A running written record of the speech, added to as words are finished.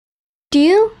Do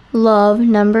you love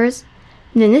numbers?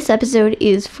 Then this episode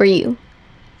is for you.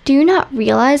 Do you not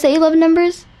realize that you love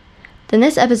numbers? Then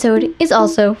this episode is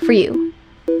also for you.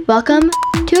 Welcome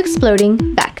to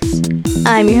Exploding Facts.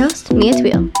 I'm your host, Mia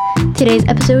Tweel. Today's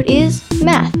episode is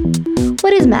math.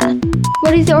 What is math?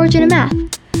 What is the origin of math?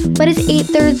 What is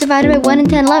 8/3 divided by 1 and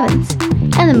 10/11ths?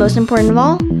 And the most important of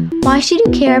all, why should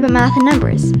you care about math and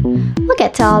numbers? We'll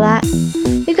get to all that.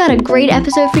 We've got a great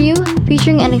episode for you,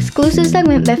 featuring an exclusive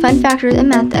segment by fun factors and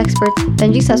math experts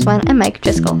Benji Sussman and Mike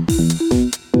Driscoll.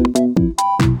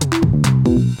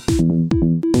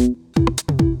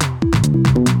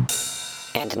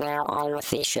 And now on with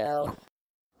the show.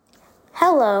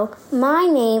 Hello, my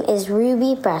name is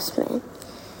Ruby Bressman,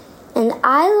 and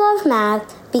I love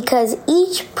math because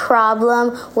each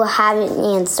problem will have an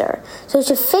answer. So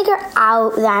to figure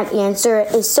out that answer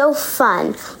is so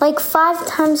fun. Like 5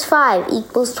 times 5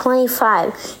 equals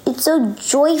 25. It's so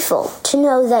joyful to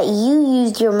know that you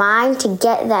used your mind to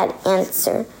get that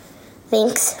answer.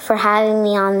 Thanks for having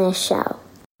me on this show.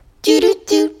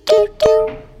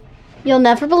 You'll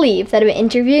never believe that I'm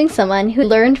interviewing someone who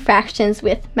learned fractions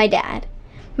with my dad.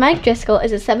 Mike Driscoll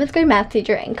is a 7th grade math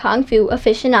teacher and Kung Fu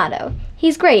aficionado.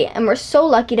 He's great, and we're so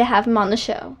lucky to have him on the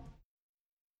show.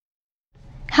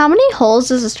 How many holes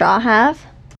does a straw have?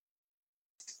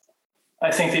 I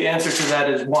think the answer to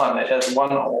that is 1. It has 1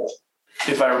 hole,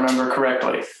 if I remember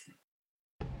correctly.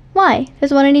 Why?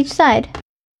 There's one on each side.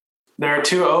 There are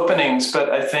 2 openings,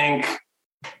 but I think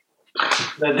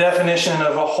the definition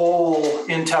of a hole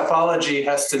in topology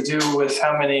has to do with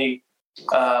how many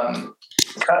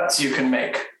cuts you can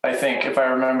make, I think, if I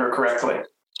remember correctly.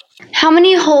 How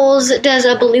many holes does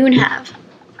a balloon have?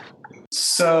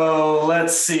 So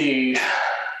let's see.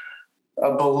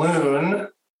 A balloon.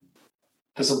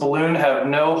 Does a balloon have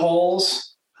no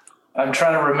holes? I'm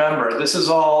trying to remember. This is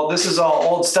all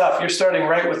old stuff. You're starting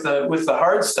right with the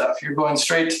hard stuff. You're going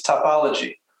straight to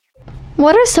topology.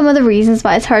 What are some of the reasons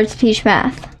why it's hard to teach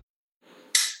math?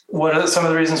 What are some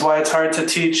of the reasons why it's hard to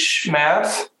teach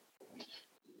math?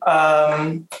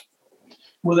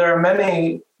 Well, there are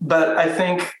many, but I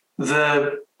think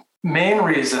the main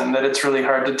reason that it's really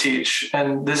hard to teach,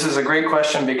 and this is a great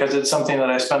question because it's something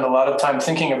that I spend a lot of time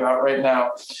thinking about right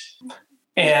now.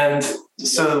 And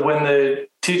so when the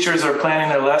teachers are planning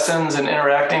their lessons and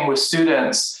interacting with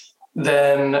students,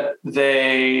 then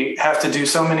they have to do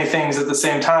so many things at the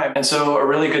same time. And so a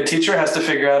really good teacher has to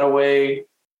figure out a way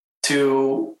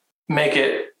to make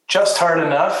it just hard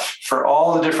enough for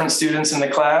all the different students in the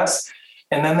class.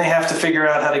 And then they have to figure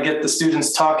out how to get the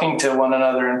students talking to one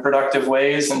another in productive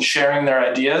ways and sharing their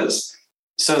ideas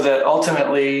so that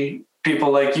ultimately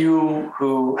people like you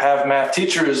who have math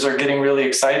teachers are getting really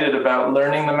excited about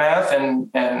learning the math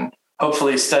and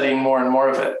hopefully studying more and more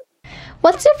of it.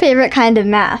 What's your favorite kind of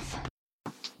math?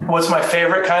 What's my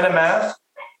favorite kind of math?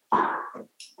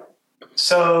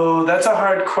 So that's a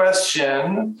hard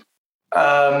question.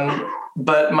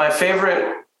 But my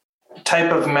favorite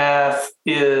type of math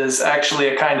is actually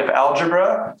a kind of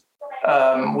algebra,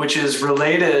 which is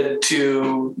related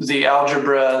to the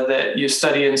algebra that you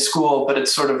study in school, but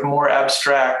it's sort of more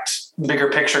abstract, bigger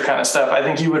picture kind of stuff. I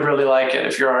think you would really like it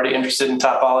if you're already interested in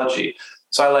topology.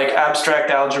 So I like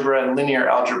abstract algebra and linear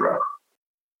algebra.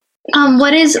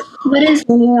 What is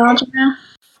linear algebra?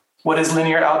 What is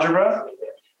linear algebra?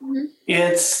 Mm-hmm.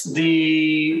 It's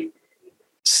the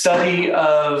study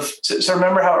of, so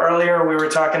remember how earlier we were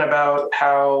talking about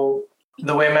how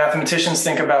the way mathematicians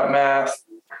think about math,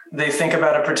 they think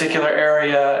about a particular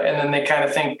area and then they kind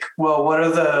of think, well, what are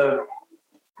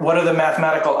the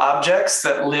mathematical objects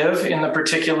that live in the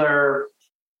particular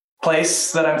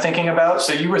place that I'm thinking about?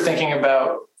 So you were thinking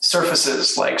about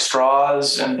surfaces like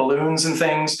straws and balloons and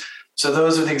things. So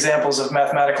those are the examples of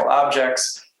mathematical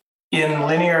objects. In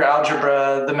linear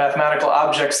algebra, the mathematical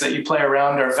objects that you play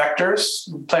around are vectors.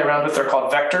 Play around with, they're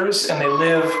called vectors, and they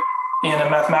live in a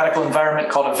mathematical environment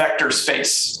called a vector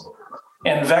space.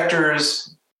 And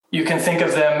vectors, you can think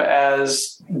of them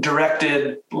as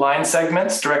directed line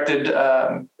segments, directed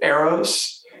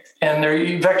arrows. And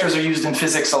vectors are used in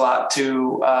physics a lot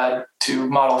to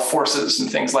model forces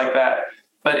and things like that.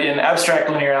 But in abstract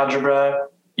linear algebra,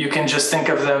 you can just think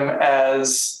of them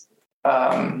as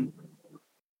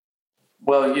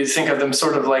you think of them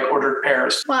sort of like ordered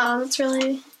pairs. Wow, that's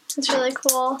really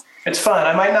cool. It's fun.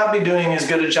 I might not be doing as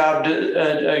good a job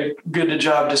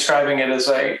describing it as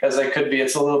I could be.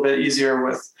 It's a little bit easier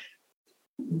with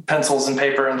pencils and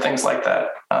paper and things like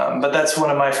that. But that's one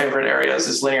of my favorite areas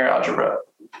is linear algebra.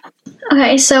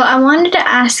 Okay, so I wanted to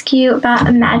ask you about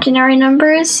imaginary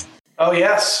numbers. Oh,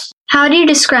 yes. How do you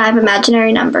describe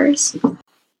imaginary numbers?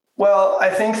 Well, I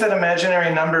think that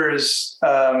imaginary numbers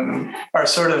are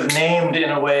sort of named in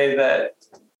a way that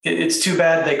it's too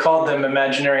bad they called them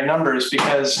imaginary numbers,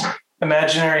 because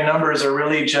imaginary numbers are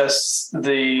really just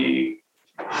the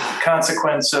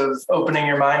consequence of opening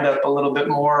your mind up a little bit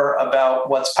more about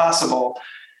what's possible.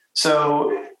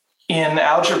 So in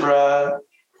algebra,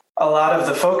 a lot of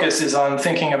the focus is on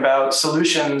thinking about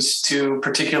solutions to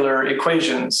particular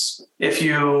equations. If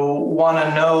you want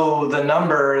to know the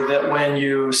number that when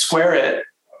you square it,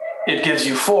 it gives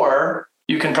you 4,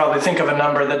 you can probably think of a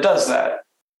number that does that.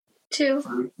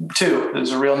 2. 2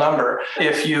 is a real number.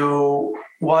 If you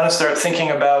want to start thinking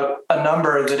about a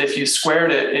number that if you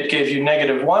squared it, it gave you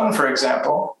 -1, for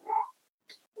example,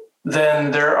 then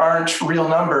there aren't real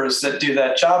numbers that do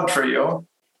that job for you.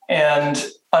 And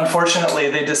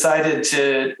unfortunately,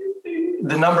 the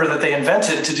number that they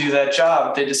invented to do that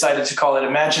job, they decided to call it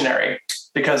imaginary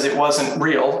because it wasn't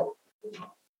real.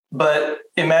 But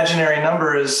imaginary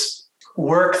numbers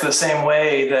work the same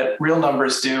way that real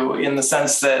numbers do, in the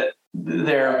sense that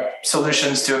they're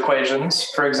solutions to equations,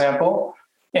 for example,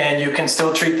 and you can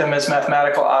still treat them as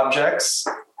mathematical objects.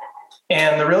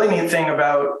 And the really neat thing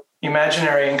about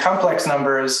imaginary and complex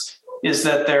numbers is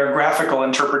that their graphical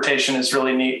interpretation is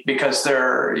really neat, because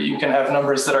you can have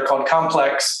numbers that are called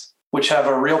complex, which have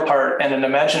a real part and an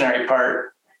imaginary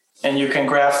part, and you can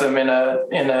graph them in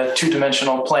a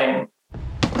two-dimensional plane.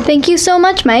 Thank you so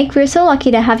much, Mike. We're so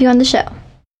lucky to have you on the show.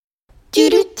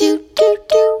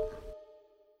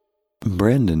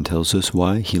 Brandon tells us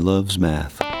why he loves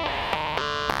math.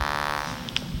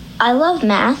 I love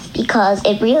math because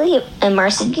it really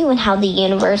immerses you in how the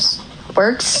universe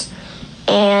works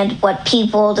and what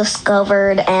people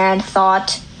discovered and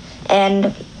thought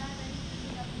and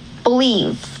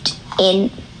believed in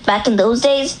back in those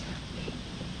days.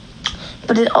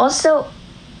 But it also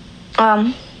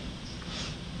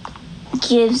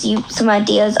gives you some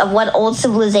ideas of what old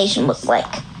civilization was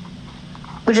like,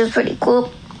 which is pretty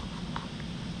cool.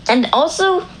 And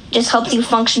also just helps you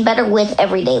function better with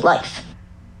everyday life.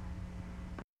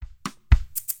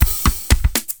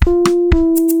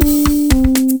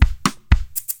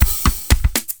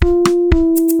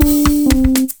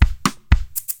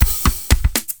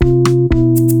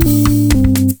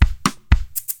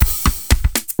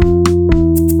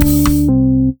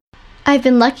 I've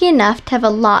been lucky enough to have a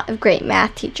lot of great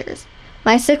math teachers.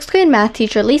 My 6th grade math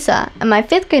teacher, Lisa, and my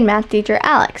 5th grade math teacher,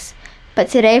 Alex. But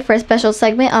today, for a special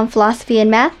segment on philosophy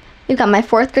and math, we've got my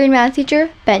 4th grade math teacher,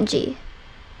 Benji.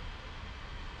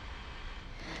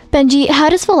 Benji, how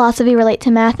does philosophy relate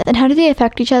to math, and how do they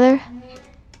affect each other?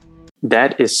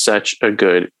 That is such a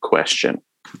good question.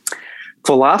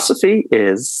 Philosophy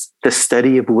is the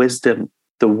study of wisdom,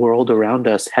 the world around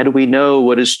us. How do we know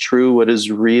what is true, what is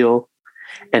real?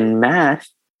 And math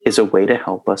is a way to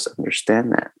help us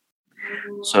understand that.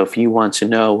 So if you want to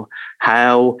know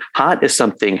how hot is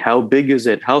something, how big is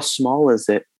it, how small is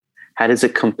it, how does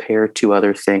it compare to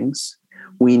other things,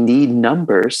 we need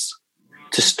numbers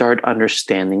to start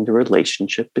understanding the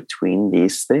relationship between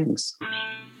these things.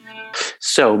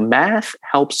 So math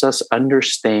helps us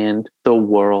understand the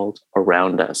world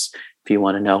around us. If you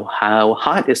want to know how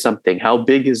hot is something, how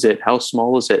big is it, how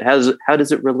small is it, how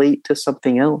does it relate to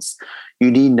something else,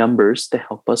 you need numbers to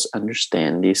help us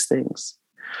understand these things.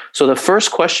 So the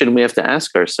first question we have to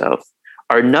ask ourselves,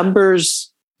 are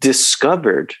numbers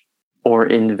discovered or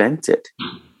invented?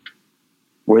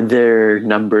 Were there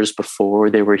numbers before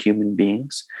they were human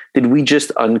beings? Did we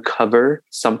just uncover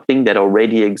something that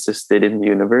already existed in the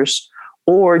universe?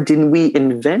 Or did we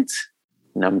invent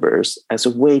numbers as a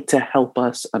way to help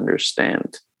us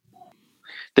understand?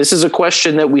 This is a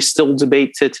question that we still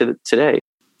debate today.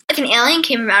 If an alien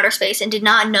came from outer space and did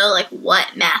not know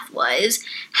what math was,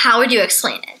 how would you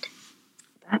explain it?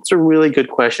 That's a really good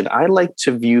question. I like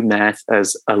to view math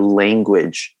as a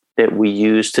language that we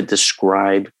use to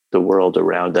describe the world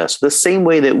around us. The same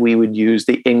way that we would use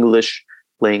the English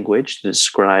language to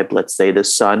describe, let's say, the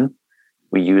sun.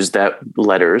 We use that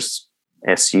letters,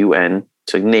 S-U-N,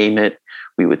 to name it.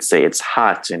 We would say it's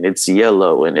hot and it's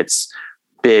yellow and it's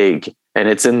big and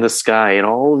it's in the sky, and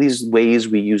all these ways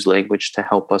we use language to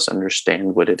help us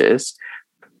understand what it is.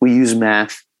 We use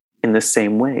math in the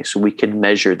same way. So we can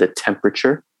measure the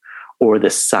temperature or the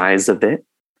size of it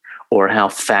or how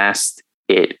fast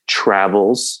it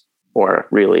travels, or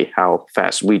really how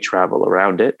fast we travel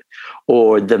around it,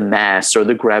 or the mass or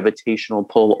the gravitational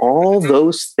pull. All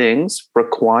those things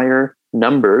require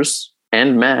numbers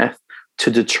and math to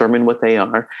determine what they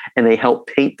are, and they help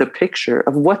paint the picture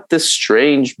of what this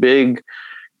strange, big,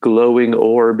 glowing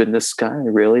orb in the sky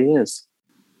really is.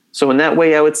 So in that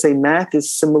way, I would say math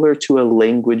is similar to a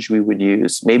language we would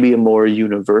use, maybe a more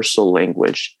universal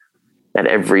language that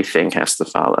everything has to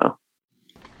follow.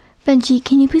 Benji,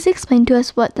 can you please explain to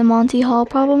us what the Monty Hall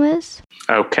problem is?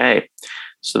 Okay.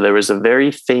 So there was a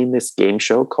very famous game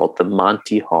show called the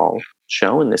Monty Hall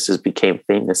Show, and this became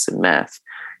famous in math.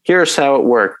 Here's how it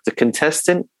worked. The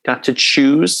contestant got to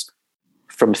choose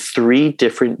from 3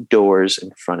 different doors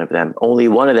in front of them. Only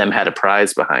one of them had a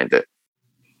prize behind it.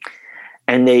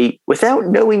 And they, without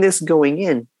knowing this going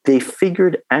in, they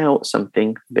figured out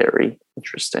something very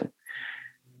interesting.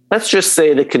 Let's just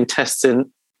say the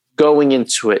contestant going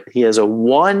into it, he has a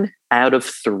 1 out of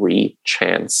 3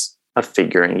 chance of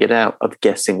figuring it out, of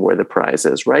guessing where the prize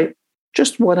is, right?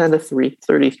 Just 1 out of 3,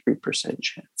 33%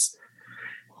 chance.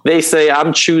 They say,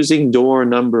 I'm choosing door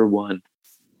number 1.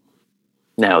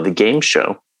 Now, the game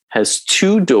show has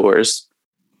 2 doors,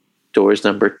 doors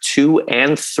number 2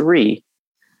 and 3,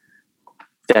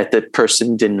 that the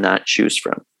person did not choose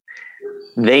from.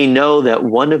 They know that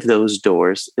one of those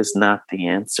doors is not the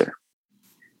answer.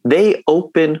 They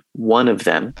open one of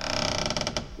them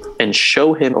and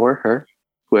show him or her,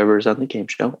 whoever is on the game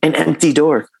show, an empty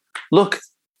door. Look,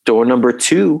 door number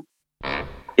 2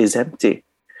 is empty.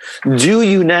 Do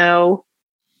you now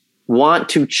want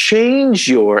to change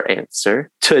your answer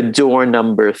to door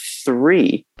number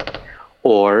 3?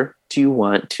 Or do you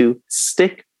want to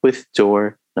stick with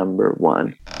door number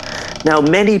 1? Now,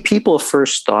 many people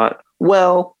first thought,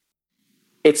 well,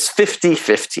 it's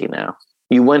 50-50 now.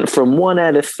 You went from 1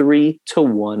 out of 3 to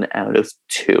 1 out of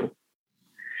 2.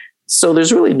 So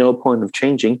there's really no point of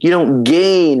changing. You don't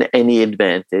gain any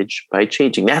advantage by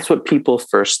changing. That's what people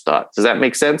first thought. Does that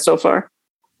make sense so far?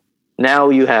 Now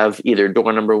you have either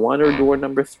door number 1 or door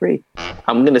number 3.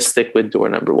 I'm going to stick with door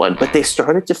number 1. But they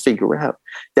started to figure out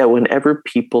that whenever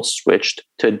people switched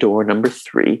to door number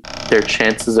 3, their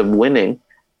chances of winning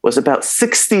was about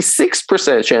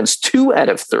 66% chance, 2 out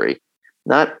of 3,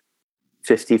 not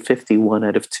 50-50, 1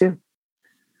 out of 2.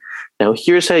 Now,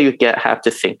 here's how you have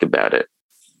to think about it.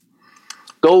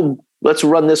 Let's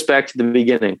run this back to the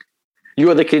beginning. You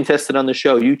are the contestant on the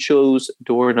show. You chose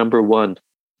door number 1.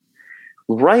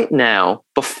 Right now,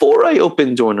 before I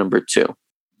open door number 2,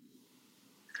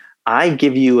 I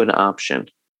give you an option.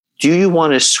 Do you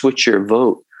want to switch your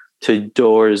vote to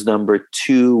doors number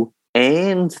 2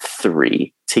 and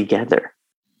 3 together?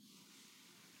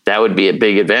 That would be a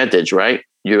big advantage, right?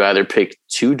 You either pick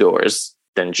 2 doors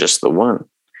than just the 1.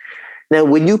 Now,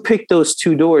 when you pick those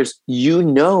 2 doors, you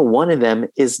know one of them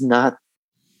is not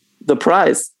the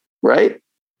prize, right?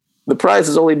 The prize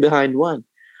is only behind 1.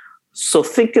 So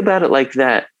think about it like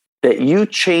that you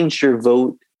changed your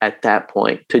vote at that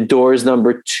point to doors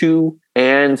number 2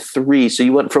 and 3. So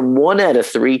you went from 1 out of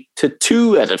 3 to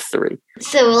 2 out of 3.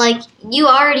 So, like, you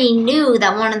already knew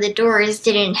that one of the doors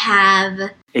didn't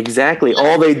have... Exactly.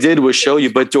 All they did was show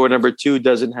you, but door number 2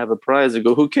 doesn't have a prize. And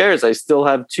go, who cares? I still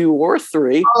have 2 or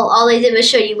 3. All they did was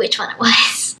show you which one it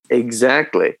was.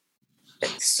 Exactly.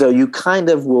 So you kind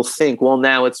of will think, well,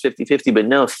 now it's 50-50. But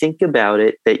no, think about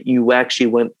it, that you actually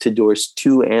went to doors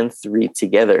 2 and 3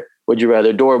 together. Would you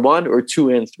rather door 1 or 2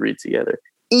 and 3 together?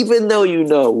 Even though you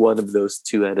know one of those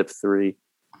 2 out of 3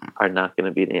 are not going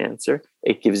to be the answer,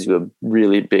 it gives you a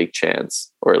really big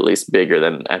chance, or at least bigger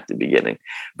than at the beginning.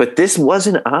 But this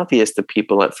wasn't obvious to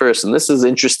people at first. And this is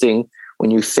interesting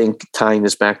when you think, tying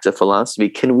this back to philosophy.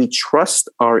 Can we trust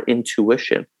our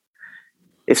intuition?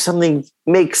 If something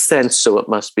makes sense, so it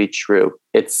must be true.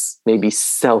 It's maybe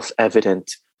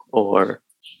self-evident, or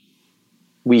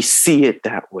we see it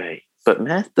that way. But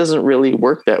math doesn't really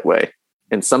work that way.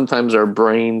 And sometimes our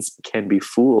brains can be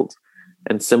fooled.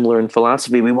 And similar in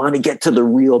philosophy, we want to get to the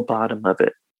real bottom of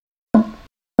it.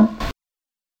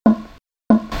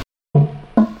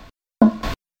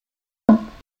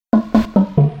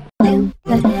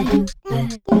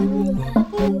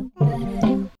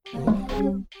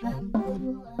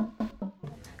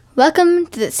 Welcome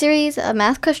to the series of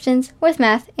math questions with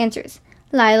math answers.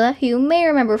 Lila, who you may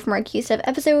remember from our Q-Step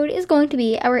episode, is going to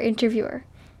be our interviewer.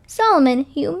 Solomon,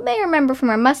 who you may remember from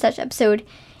our mustache episode,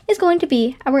 is going to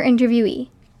be our interviewee.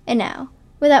 And now,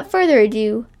 without further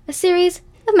ado, a series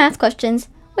of math questions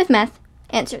with math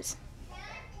answers.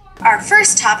 Our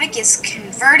first topic is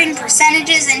converting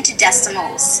percentages into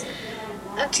decimals.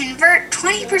 Convert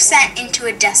 20% into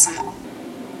a decimal.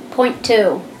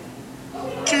 0.2.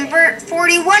 Convert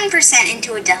 41%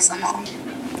 into a decimal.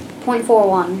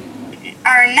 0.41.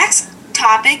 Our next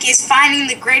topic is finding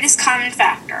the greatest common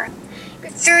factor.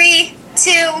 3,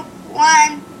 2,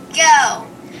 1, go!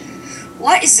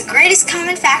 What is the greatest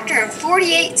common factor of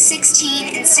 48,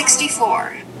 16, and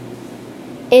 64?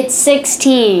 It's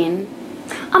 16.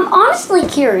 I'm honestly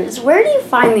curious, where do you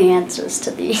find the answers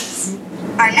to these?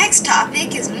 Our next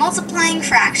topic is multiplying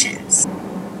fractions.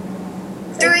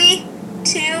 3,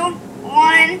 2,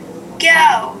 1,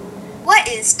 go! What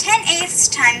is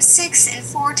 10/8 times 6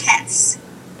 4/10?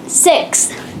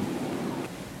 6.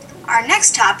 Our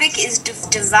next topic is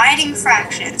dividing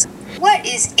fractions. What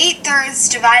is 8/3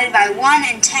 divided by 1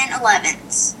 and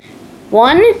 10/11?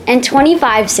 1 and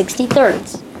 25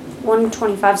 60/3. 1 and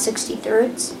 25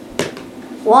 60/3.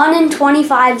 1 and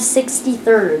 25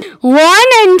 60/3. 1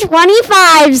 and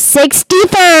 25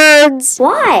 60/3.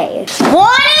 Why? 1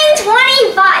 and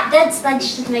 25. That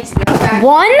just makes it go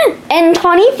 1 and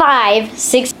 25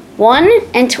 6. 1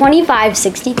 and 25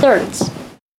 60/3.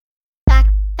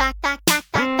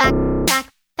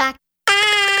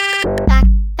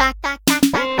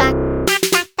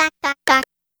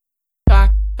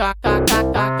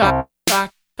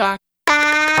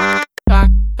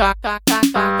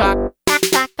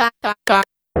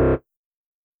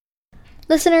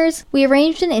 Listeners, we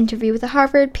arranged an interview with a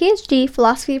Harvard PhD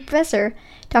philosophy professor,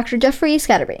 Dr. Jeffrey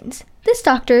Scatterbrains. This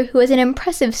doctor, who has an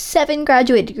impressive 7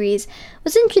 graduate degrees,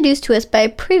 was introduced to us by a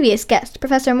previous guest,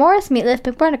 Professor Morris Meatloaf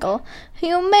McBarnacle, who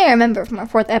you may remember from our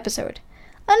 4th episode.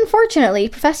 Unfortunately,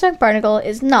 Professor McBarnacle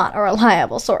is not a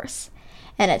reliable source,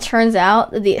 and it turns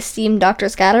out that the esteemed Dr.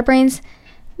 Scatterbrains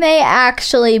may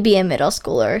actually be a middle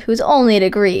schooler whose only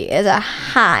degree is a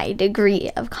high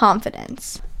degree of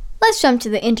confidence. Let's jump to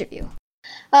the interview.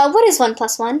 What is 1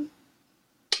 plus 1?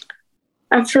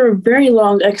 After a very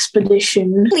long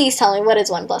expedition, Please tell me what is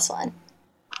 1 plus 1.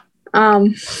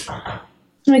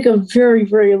 to make a very,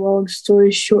 very long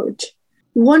story short,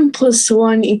 1 plus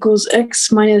 1 equals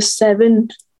x minus 7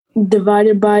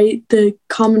 divided by the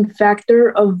common factor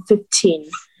of 15,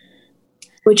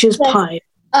 which is pi.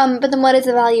 But then what is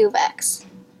the value of x?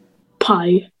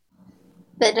 Pi.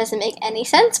 That doesn't make any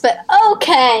sense, but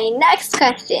okay. Next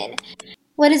question.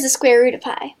 What is the square root of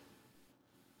pi?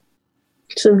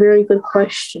 It's a very good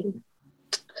question.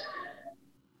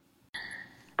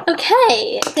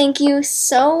 Okay, thank you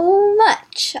so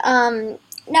much.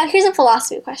 Now here's a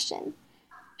philosophy question.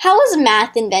 How was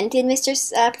math invented,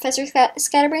 Professor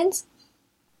Scatterbrains?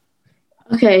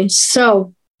 Okay,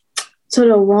 so a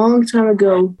long time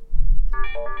ago,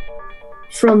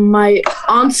 from my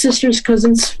aunt, sister's,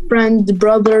 cousin's friend,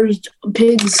 brother's,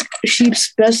 pig's,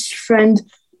 sheep's best friend,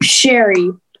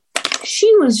 Sherry.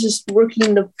 She was just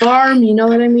working the farm, you know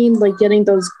what I mean? Like getting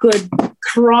those good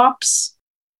crops.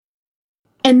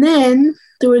 And then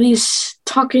there were these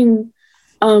talking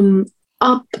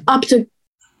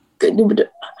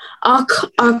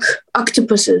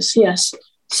octopuses, yes.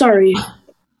 Sorry.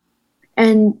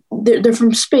 And they're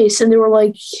from space, and they were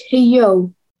like, hey,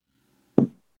 yo,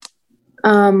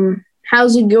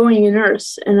 how's it going in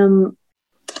Earth? And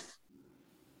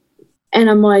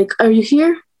I'm like, are you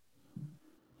here?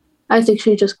 I think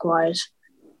she's just quiet.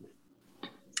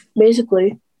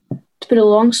 Basically, to put a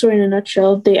long story in a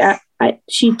nutshell,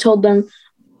 she told them,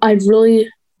 I really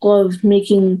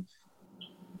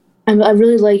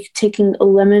like taking a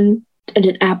lemon and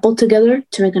an apple together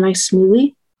to make a nice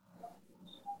smoothie.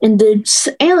 And the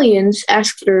aliens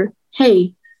asked her,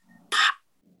 hey,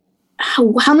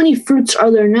 how many fruits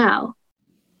are there now?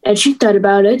 And she thought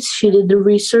about it. She did the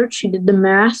research. She did the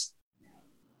math.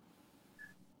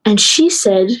 And she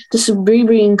said, this is very,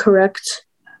 very incorrect.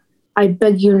 I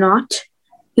beg you not.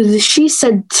 She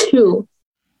said 2.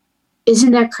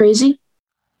 Isn't that crazy?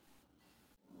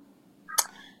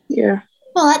 Yeah.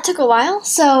 Well, that took a while.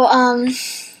 So,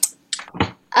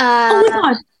 Oh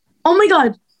my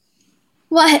god.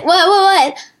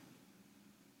 What?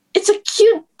 It's a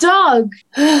cute dog.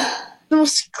 The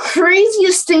most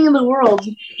craziest thing in the world.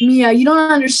 Mia, you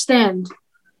don't understand.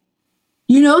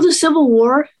 You know the Civil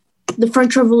War? The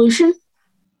French Revolution?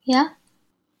 Yeah.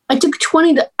 I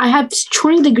have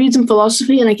 20 degrees in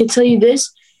philosophy, and I can tell you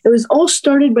this. It was all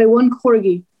started by one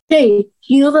corgi. Hey,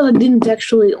 you know that I didn't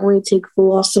actually only take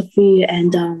philosophy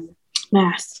and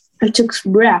math. I took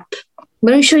rap.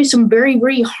 Let me show you some very,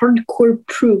 very hardcore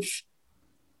proof.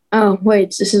 Oh,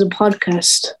 wait, this is a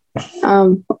podcast.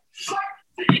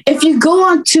 If you go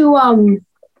on to,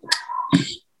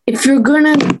 if you're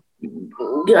gonna,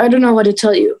 I don't know what to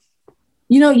tell you.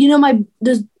 You know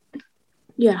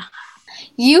yeah.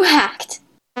 You hacked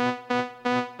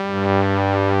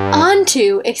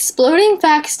onto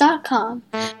explodingfacts.com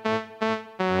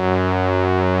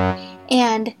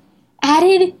and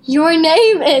added your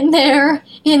name in there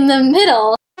in the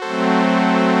middle.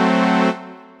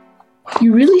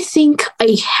 You really think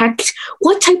I hacked?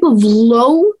 What type of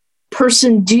low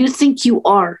person do you think you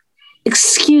are?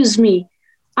 Excuse me.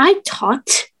 I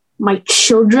taught my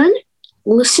children,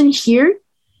 listen here,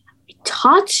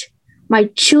 taught my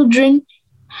children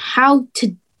how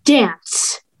to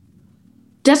dance.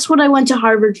 That's what I went to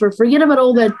Harvard for. Forget about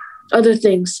all that other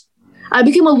things. I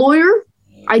became a lawyer.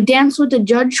 I danced with the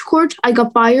judge court. I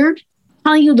got fired.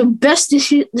 Telling you the best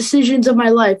decisions of my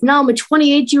life. Now I'm a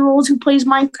 28-year-old who plays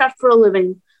Minecraft for a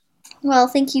living. Well,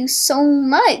 thank you so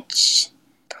much,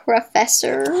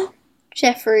 Professor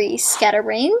Jeffrey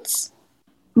Scatterbrains.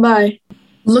 Bye.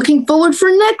 Looking forward for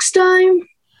next time.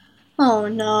 Oh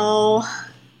no.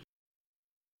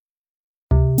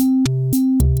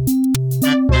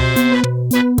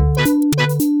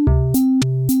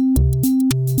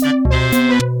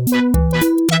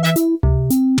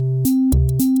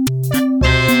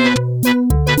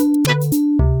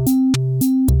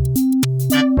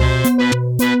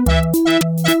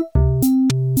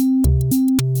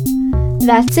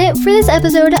 That's it for this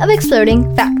episode of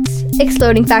Exploding Facts.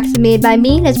 Exploding Facts is made by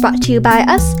me and is brought to you by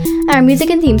us, and our music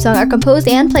and theme song are composed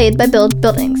and played by Build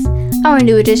Buildings. Our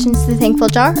new additions to the Thankful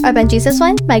Jar are Ben Jesus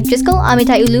Wine, Mike Driscoll,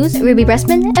 Amitai Uluz, Ruby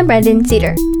Bressman, and Brandon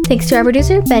Cedar. Thanks to our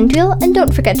producer, Ben Tweel, and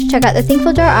don't forget to check out the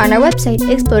Thankful Jar on our website,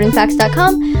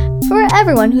 explodingfacts.com, for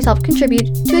everyone who's helped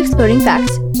contribute to Exploding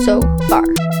Facts so far.